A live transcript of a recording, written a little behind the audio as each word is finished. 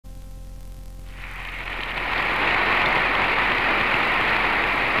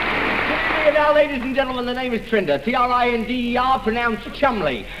Now, ladies and gentlemen, the name is Trinder, T-R-I-N-D-E-R, pronounced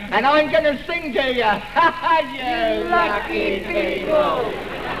Chumley. And I'm going to sing to you. You lucky people.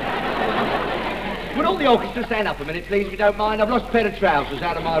 Would all the orchestra stand up a minute, please, if you don't mind? I've lost a pair of trousers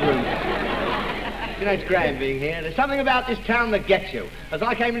out of my room. You know, it's grand being here. There's something about this town that gets you. As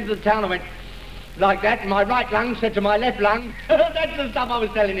I came into the town, I went like that, and my right lung said to my left lung, that's the stuff I was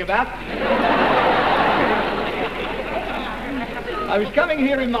telling you about. I was coming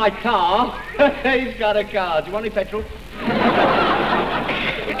here in my car. He's got a car. Do you want any petrol?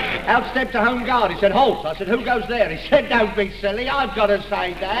 Out stepped a home guard. He said, halt. I said, who goes there? He said, don't be silly. I've got to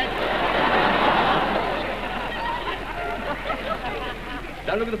say that.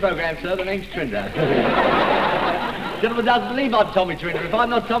 Don't look at the programme, sir. The name's Trinder. Gentleman doesn't believe I'm Tommy Trinder. If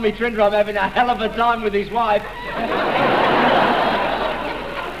I'm not Tommy Trinder, I'm having a hell of a time with his wife.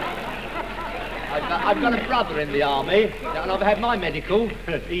 I've got a brother in the army, and I've had my medical,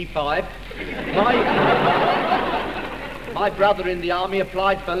 E5. My brother in the army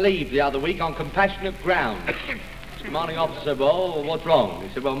applied for leave the other week on compassionate grounds. The commanding officer said, well, what's wrong? He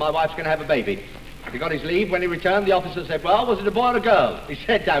said, well, my wife's going to have a baby. He got his leave. When he returned, the officer said, well, was it a boy or a girl? He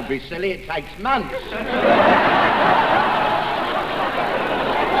said, don't be silly, it takes months.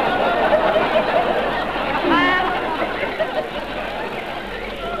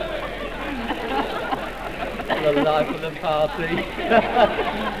 The life of the party.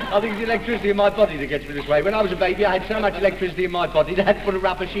 I think it's the electricity in my body that gets me this way. When I was a baby, I had so much electricity in my body that I had to put a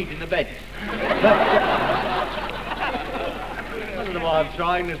rubber sheet in the bed. I don't know why I'm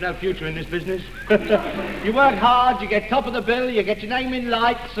trying. There's no future in this business. You work hard, you get top of the bill, you get your name in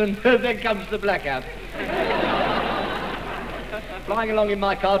lights, and then comes the blackout. Flying along in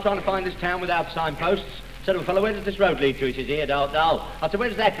my car, trying to find this town without signposts. Said to a fellow, where does this road lead to? He said, here, don't know. I said, where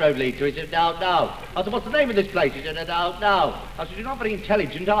does that road lead to? He said, don't know. I said, what's the name of this place? He said, I don't know. I said, you're not very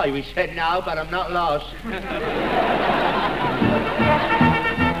intelligent, are you? He said, no, but I'm not lost.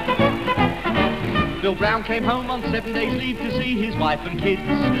 Bill Brown came home on 7 days leave to see his wife and kids.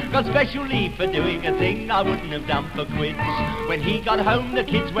 Got special leave for doing a thing I wouldn't have done for quids. When he got home, the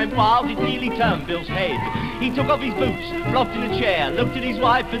kids went wild, it nearly turned Bill's head. He took off his boots, flopped in a chair, looked at his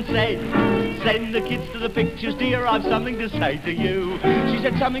wife and said, send the kids to the pictures, dear, I've something to say to you. She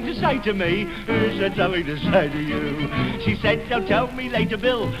said, something to say to me? She said, something to say to you. She said, don't tell me later,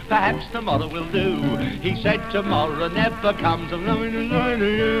 Bill, perhaps tomorrow will do. He said, tomorrow never comes, I'm something to say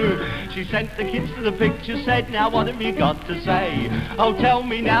to you. She sent the kids to the picture, said, now what have you got to say? Oh, tell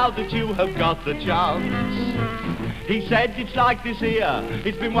me now that you have got the chance. He said, it's like this here,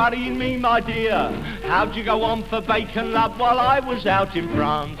 it's been worrying me, my dear. How'd you go on for bacon, love, while I was out in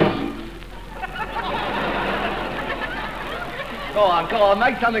France? Go on,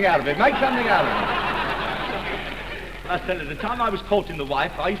 make something out of it, make something out of it. I said, at the time I was courting the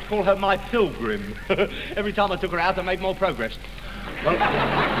wife, I used to call her my pilgrim. Every time I took her out, I made more progress. Well,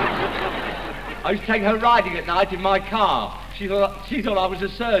 I used to take her riding at night in my car. She thought I was a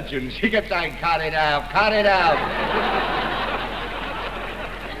surgeon. She kept saying, cut it out, cut it out.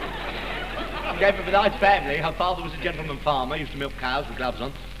 I gave her a nice family. Her father was a gentleman farmer, used to milk cows with gloves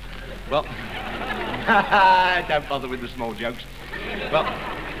on. Well, don't bother with the small jokes. Well,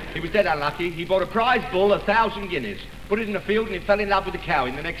 he was dead unlucky. He bought a prize bull, 1,000 guineas, put it in a field, and he fell in love with a cow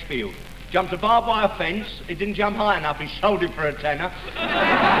in the next field. Jumped a barbed wire fence. It didn't jump high enough. He sold it for a tenner.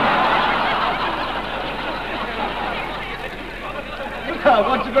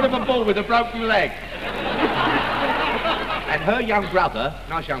 What's the good of a bull with a broken leg? And her young brother,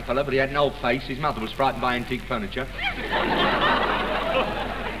 nice young fellow, but he had an old face. His mother was frightened by antique furniture.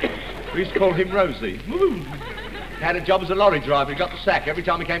 We used to call him Rosie. Woo. He had a job as a lorry driver. He got the sack. Every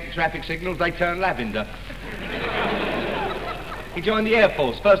time he came to traffic signals, they turned lavender. He joined the Air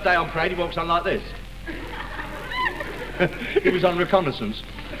Force. First day on parade, he walks on like this. He was on reconnaissance.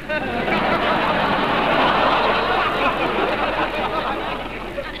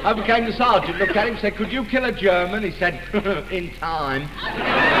 I became the sergeant, looked at him, said, could you kill a German? He said, in time.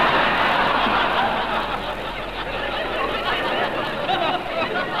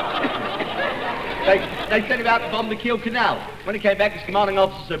 They sent him out to bomb the Kiel Canal. When he came back, his commanding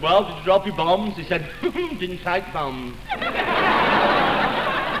officer said, well, did you drop your bombs? He said, didn't take bombs.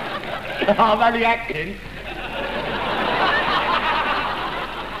 I'm only acting.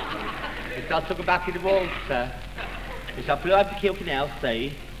 So I took a back in the wall, sir. He said, I flew over the Kiel Canal,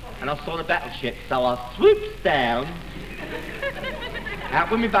 see, and I saw the battleship, so I swooped down, out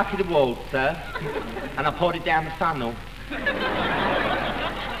with me back in the wall, sir, and I poured it down the funnel.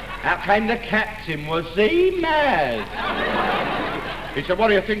 Out came the captain. Was he mad? He said, what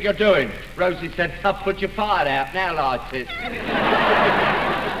do you think you're doing? Rosie said, I've put your fire out, now light it.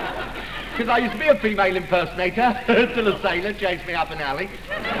 because I used to be a female impersonator till a sailor chased me up an alley.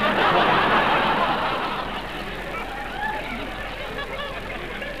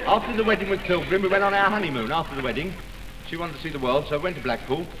 After the wedding with Pilgrim, we went on our honeymoon. After the wedding, she wanted to see the world, so I went to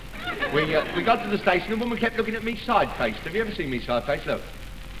Blackpool. We got to the station, and the woman kept looking at me side-faced. Have you ever seen me side-faced? Look.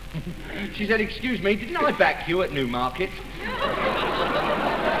 She said, excuse me, didn't I back you at Newmarket?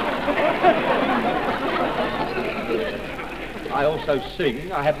 I also sing.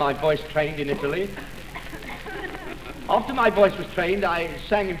 I had my voice trained in Italy. After my voice was trained, I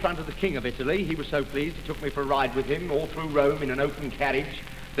sang in front of the King of Italy. He was so pleased, he took me for a ride with him all through Rome in an open carriage.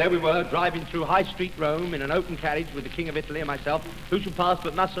 There we were, driving through High Street Rome in an open carriage with the King of Italy and myself. Who should pass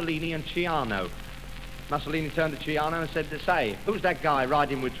but Mussolini and Ciano. Mussolini turned to Ciano and said, say, who's that guy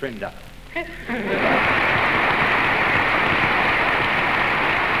riding with Trinder?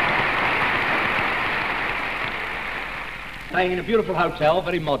 Staying in a beautiful hotel,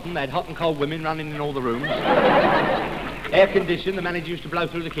 very modern. They had hot and cold women running in all the rooms. Air conditioned, the manager used to blow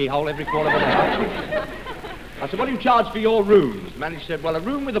through the keyhole every quarter of an hour. I said, what do you charge for your rooms? The manager said, well, a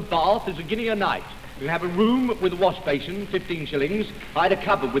room with a bath is £1 a night. You have a room with a wash basin, 15 shillings. I had a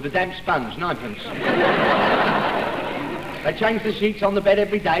cupboard with a damp sponge, 9p. They changed the sheets on the bed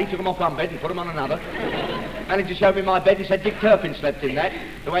every day, took them off one bed and put them on another. Manager showed me my bed, he said Dick Turpin slept in that.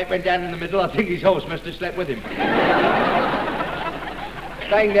 The way it went down in the middle, I think his horse must have slept with him.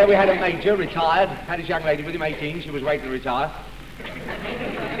 Staying there, we had a major, retired, had his young lady with him, 18, she was waiting to retire.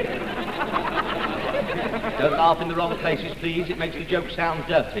 Don't laugh in the wrong places, please, it makes the joke sound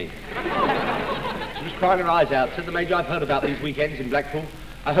dirty. She was crying her eyes out, said the major, I've heard about these weekends in Blackpool.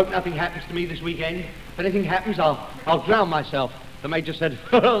 I hope nothing happens to me this weekend. If anything happens, I'll drown myself. The major said,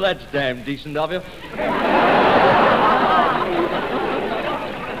 oh, that's damn decent of you.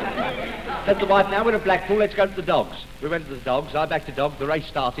 Said the wife, now we're at Blackpool, let's go to the dogs. We went to the dogs, I backed the dog, the race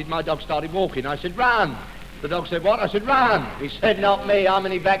started, my dog started walking. I said, run. The dog said, what? I said, run. He said, not me, I'm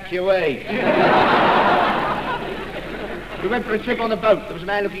an evacuee. We went for a trip on a boat. There was a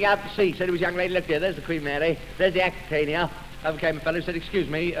man looking out to sea. Said to his young lady, look here, there's the Queen Mary, there's the Aquitania. Over came a fellow who said, excuse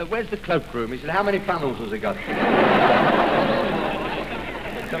me, where's the cloakroom? He said, how many funnels has it got?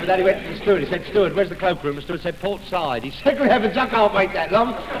 So my daddy went to the steward. He said, steward, where's the cloakroom? The steward said, port side. He said, good heavens, I can't wait that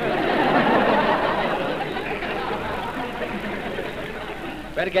long.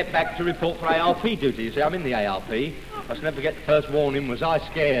 Better get back to report for ARP duty. You see, I'm in the ARP. I shall never forget the first warning, was I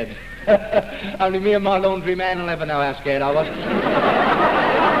scared? Only me and my laundry man will ever know how scared I was.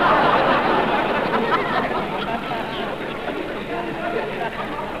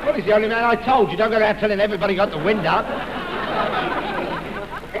 Well, he's the only man I told. You don't go around telling everybody got the wind up.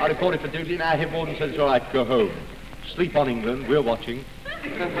 I reported for duty and our head warden said, it's all right, go home. Sleep on England, we're watching.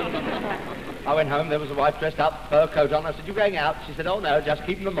 I went home, there was a wife dressed up, fur coat on. I said, you going out? She said, oh no, just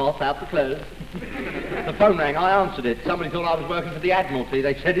keeping the moth out the clothes. The phone rang, I answered it. Somebody thought I was working for the Admiralty.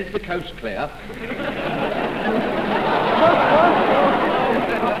 They said, is the coast clear?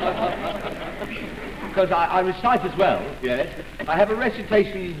 Because I recite as well, yes. I have a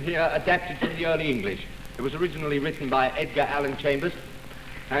recitation here adapted from the early English. It was originally written by Edgar Allan Chambers.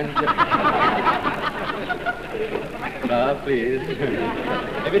 And, please.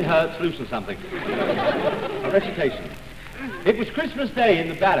 If it hurts, loosen something. A recitation. It was Christmas Day in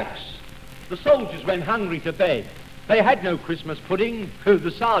the barracks. The soldiers went hungry to bed. They had no Christmas pudding.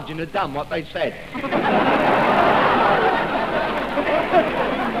 The sergeant had done what they said.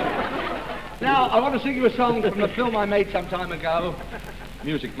 Now, I want to sing you a song from a film I made some time ago.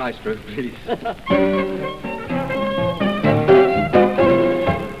 Music maestro, please.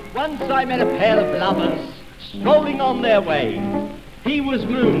 Once I met a pair of lovers strolling on their way. He was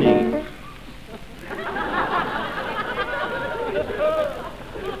Mooney.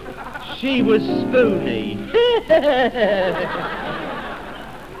 She was Spoony.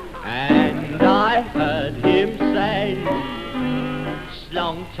 And I heard him say,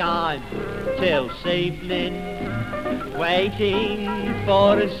 long time till this evening, waiting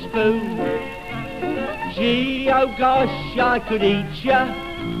for a spoon. Gee, oh gosh, I could eat ya.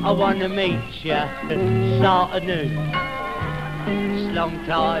 I wanna meet ya this afternoon. It's long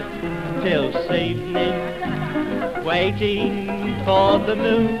time till this evening, waiting for the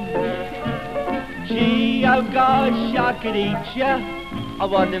moon. Gee, oh gosh, I could eat ya. I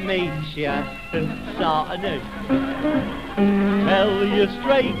wanna meet ya this afternoon. Tell you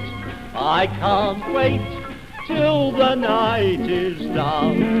straight, I can't wait till the night is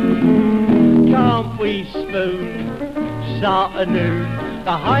done. Can't we spoon this afternoon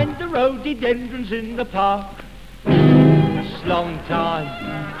behind the rhododendrons in the park? It's long time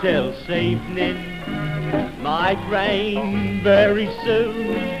till this evening, migraine very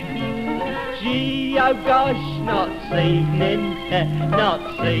soon. Gee, oh gosh, not this evening, not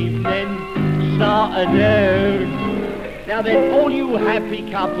this evening, start a noon. Now then, all you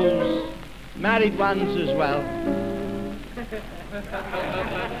happy couples, married ones as well,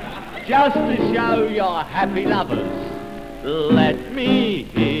 just to show you're happy lovers, let me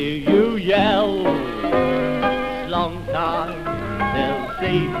hear you yell. It's long time till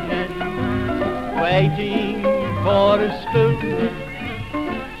this evening, waiting for a spoon.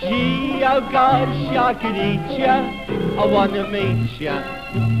 Gee, oh gosh, I could eat ya, I wanna meet ya,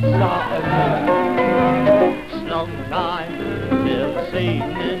 start a moon. It's long time till this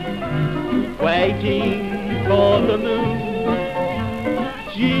evening, waiting for the moon.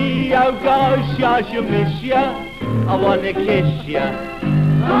 Gee, oh gosh, I shall miss ya, I wanna kiss ya,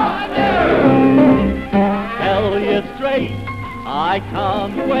 start a moon. Tell you straight, I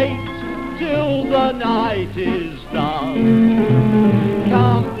can't wait till the night is done.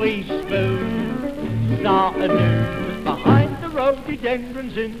 Can't we spoon, start anew, behind the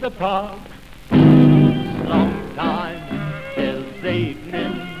rhododendrons in the park? Long time till this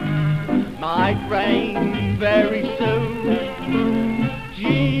evening, might rain very soon.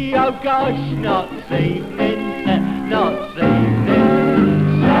 Gee, oh gosh, not this evening, not this evening.